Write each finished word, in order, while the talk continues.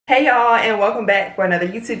Hey y'all, and welcome back for another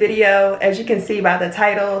YouTube video. As you can see by the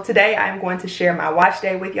title, today I'm going to share my wash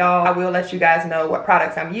day with y'all. I will let you guys know what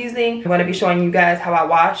products I'm using. I'm going to be showing you guys how I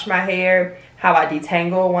wash my hair, how I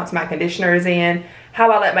detangle once my conditioner is in,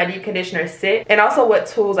 how I let my deep conditioner sit, and also what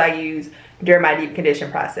tools I use during my deep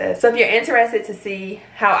condition process. So if you're interested to see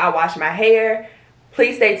how I wash my hair,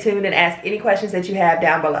 please stay tuned and ask any questions that you have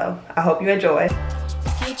down below. I hope you enjoy.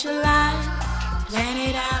 Get your life, plan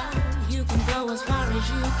it out. You can go as far as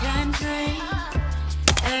you can dream.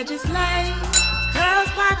 Edges laid, curls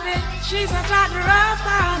popping. She's a doctor of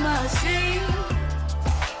pharmacy.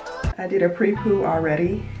 I did a pre-poo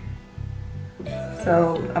already,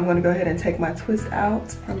 so I'm gonna go ahead and take my twist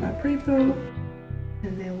out from my pre-poo,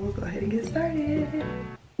 and then we'll go ahead and get started.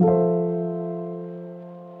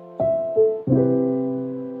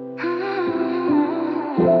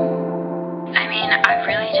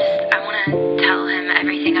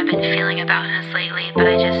 Everything I've been feeling about us lately, but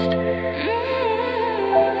I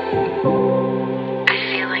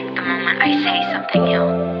feel like the moment I say something, he'll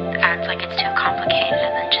act like it's too complicated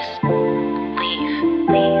and then just leave.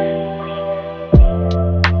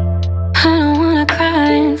 I don't wanna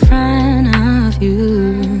cry in front of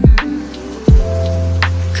you,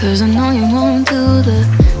 'cause I know you won't do the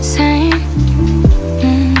same.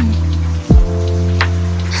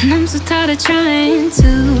 And I'm so tired of trying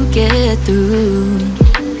to get through.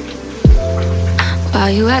 Why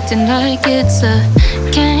you acting like it's a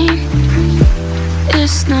game?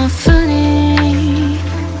 It's not funny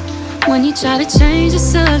when you try to change the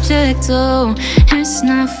subject. Oh, it's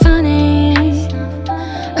not funny.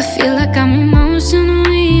 I feel like I'm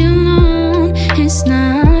emotionally alone. It's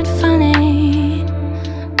not funny,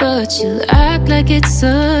 but you act like it's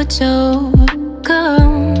a joke.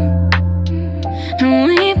 Oh, and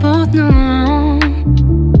we both know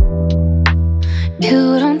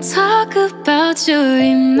you don't talk about your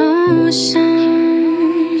emotions.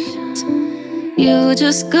 You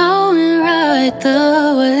just go and ride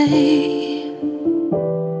the wave.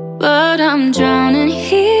 But I'm drowning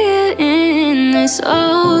here in this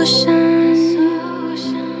ocean,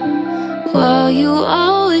 while you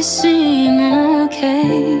always seem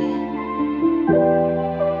okay.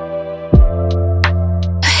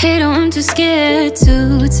 I hate how I'm too scared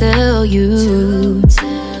to tell you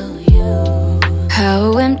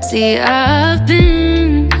how empty I've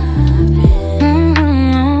been.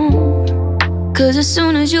 'Cause as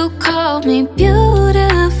soon as you called me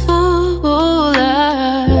beautiful,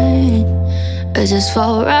 I just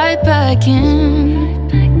fall right back in.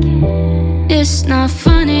 It's not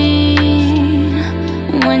funny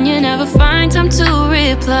when you never find time to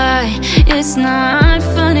reply. It's not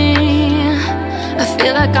funny. I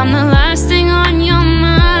feel like I'm the last thing on your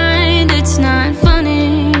mind. It's not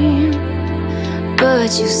funny,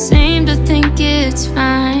 but you seem to think it's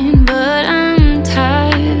fine. But I'm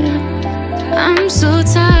tired, I'm so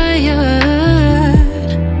tired.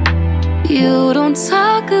 You don't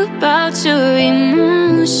talk about your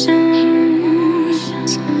emotions.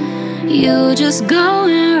 You just go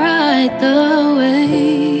and ride the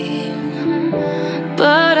wave.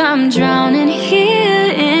 But I'm drowning here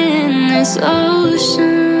in this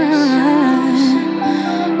ocean,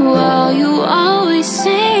 while you always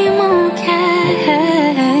seem okay.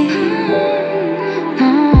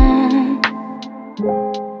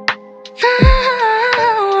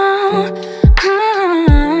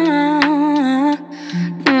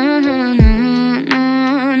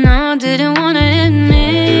 No, didn't wanna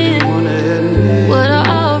admit what I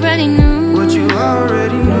already knew.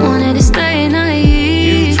 Wanted to stay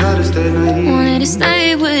naive. Wanted to stay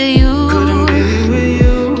with you.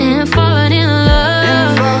 And falling in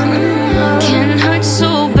love can hurt so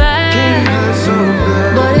bad,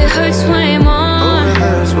 but it hurts way more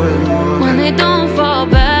when they don't fall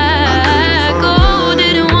back. Oh,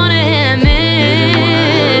 didn't wanna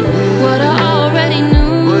admit what I already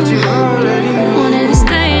knew. Wanted to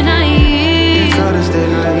stay naive.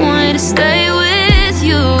 Wanted to stay with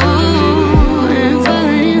you. And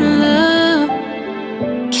falling in love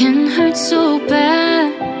can hurt so bad,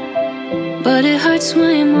 but it hurts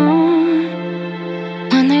way more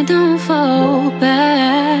when they don't fall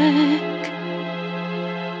back.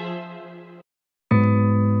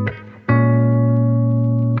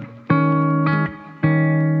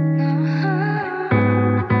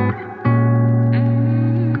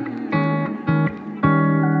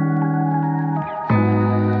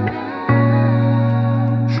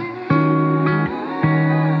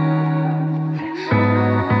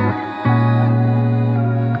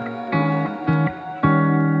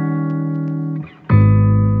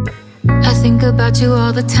 I think about you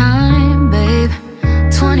all the time, babe,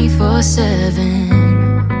 24/7.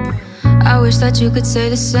 wish that you could say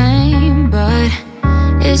the same, but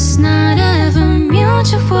it's not ever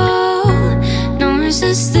mutual. No, it's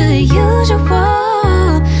just the usual.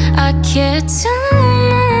 I care too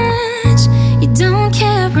much, you don't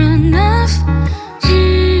care enough.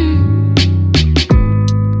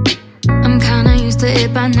 I'm kinda used to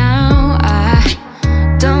it by now. I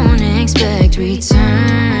don't expect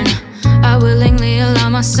return. I willingly allow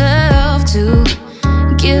myself to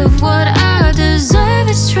give what I deserve,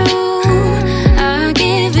 it's true. I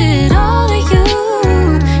give it all to you.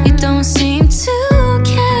 You don't seem to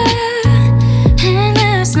care, and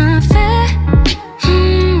that's not fair.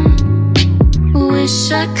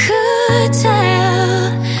 Wish I could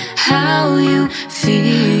tell how you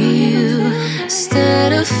feel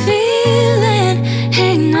instead of feeling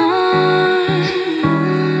ignored.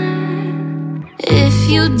 If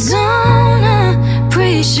you don't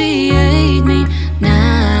appreciate me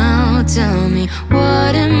now, tell me,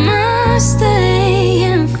 what am I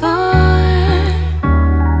staying for?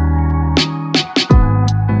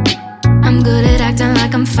 I'm good at acting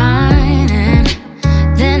like I'm fine, and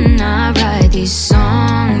then I write these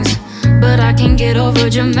songs, but I can get over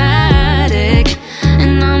dramatic,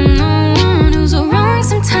 and I'm the one who's wrong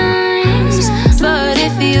sometimes. But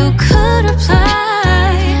if you could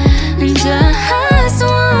reply and just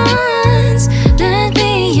once, that'd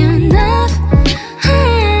be enough.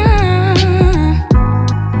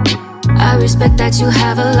 I respect that you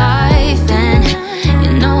have a life, and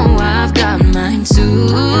you know I've got mine too.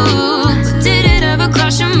 But did it ever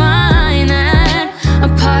cross your mind that a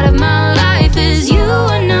part of my life is you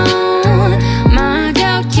alone? My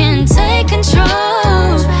doubt can take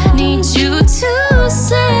control. Need you to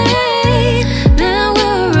say that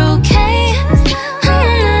we're okay.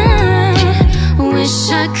 Wish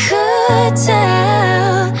I could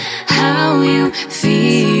tell how you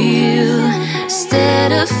feel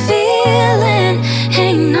instead of feeling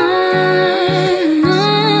ignored.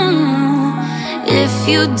 If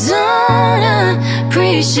you don't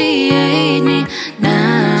appreciate me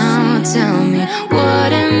now, tell me,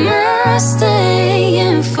 what am I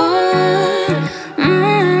staying for?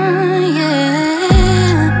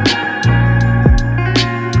 Yeah.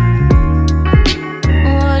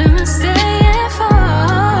 What am I staying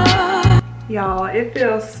for? Y'all, it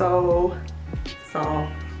feels so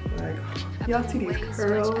soft. Like, y'all see these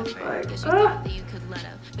curls? Like,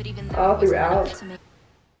 all throughout.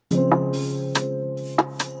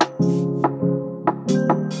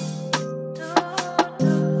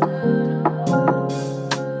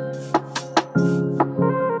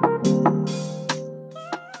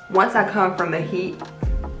 Once I come from the heat,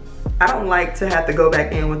 I don't like to have to go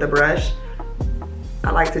back in with the brush.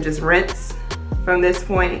 I like to just rinse from this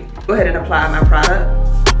point. Go ahead and apply my product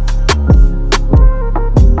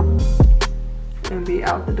and be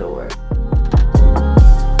out the door.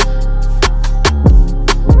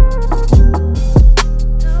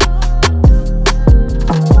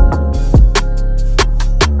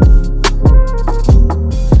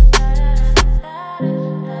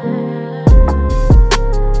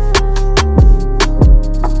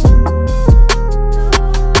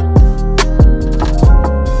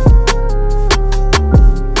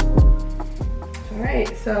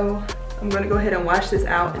 So I'm gonna go ahead and wash this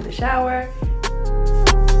out in the shower.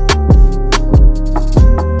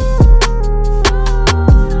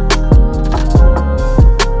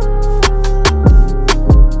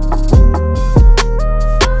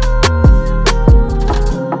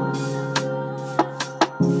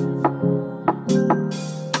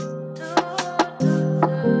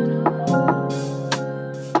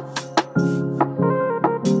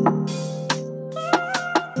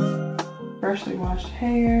 Freshly washed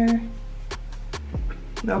hair,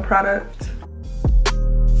 no product.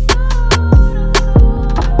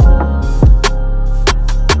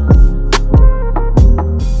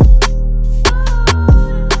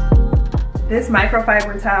 This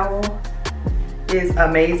microfiber towel is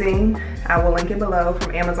amazing. I will link it below,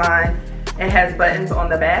 from Amazon. It has buttons on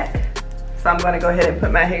the back. So I'm gonna go ahead and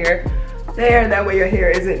put my hair there. That way your hair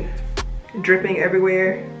isn't dripping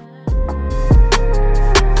everywhere.